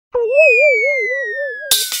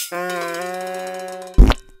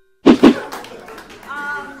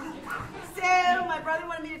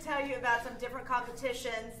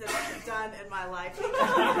competitions that I've done in my life.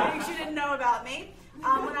 Things you didn't know about me.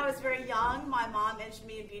 When I was very young, my mom entered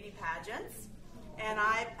me in beauty pageants, and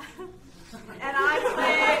I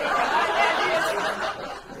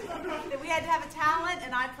played. We had to have a talent,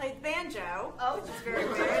 and I played banjo, which is very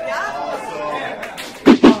weird. Yeah.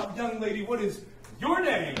 Young lady, what is your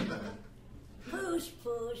name? Push,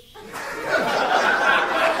 push. Push,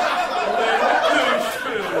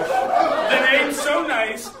 push. The name's so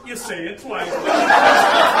nice, you say it twice.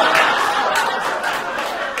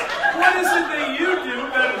 What is it that you do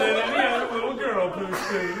better than any other little girl, Push,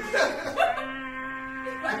 push?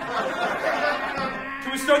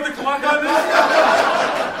 Can we start the clock on this?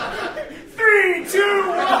 3, 2,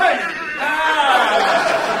 1.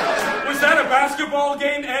 Was that a basketball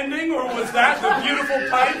game ending, or was that the beautiful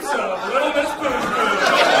pipes of Little Miss Push Push?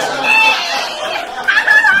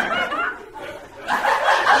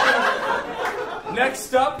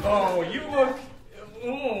 Next up, you look,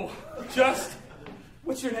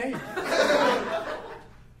 what's your name?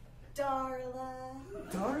 Darla.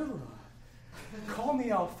 Darla. Call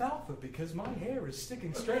me Alfalfa because my hair is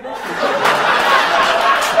sticking straight up.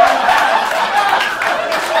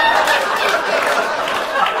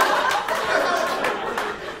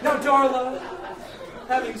 Now, Darla,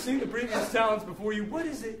 having seen the previous talents before you, what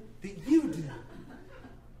is it that you do?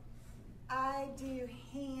 I do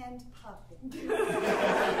hand puppets.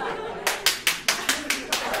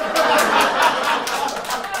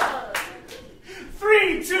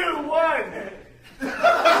 3, 2, 1.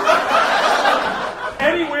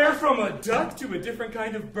 Anywhere from a duck to a different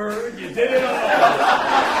kind of bird, you did it all.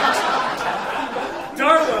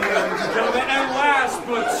 Darla, ladies and gentlemen, and last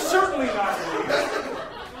but certainly not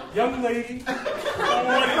least, young lady,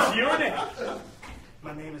 what is your name?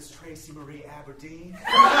 My name is Tracy Marie Aberdeen.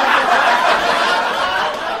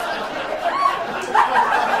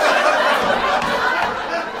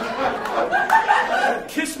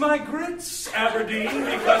 Kiss my grits, Aberdeen,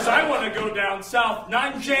 because I want to go down south.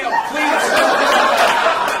 9 jail, please.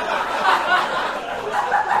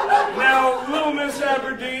 Now, Little Miss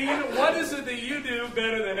Aberdeen, what is it that you do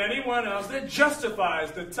better than anyone else that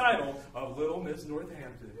justifies the title of Little Miss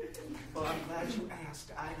Northampton? Well, I'm glad you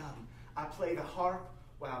asked. I play the harp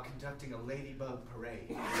while conducting a ladybug parade.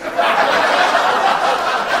 3, 2, 1.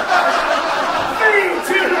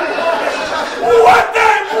 What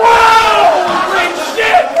the? Wow!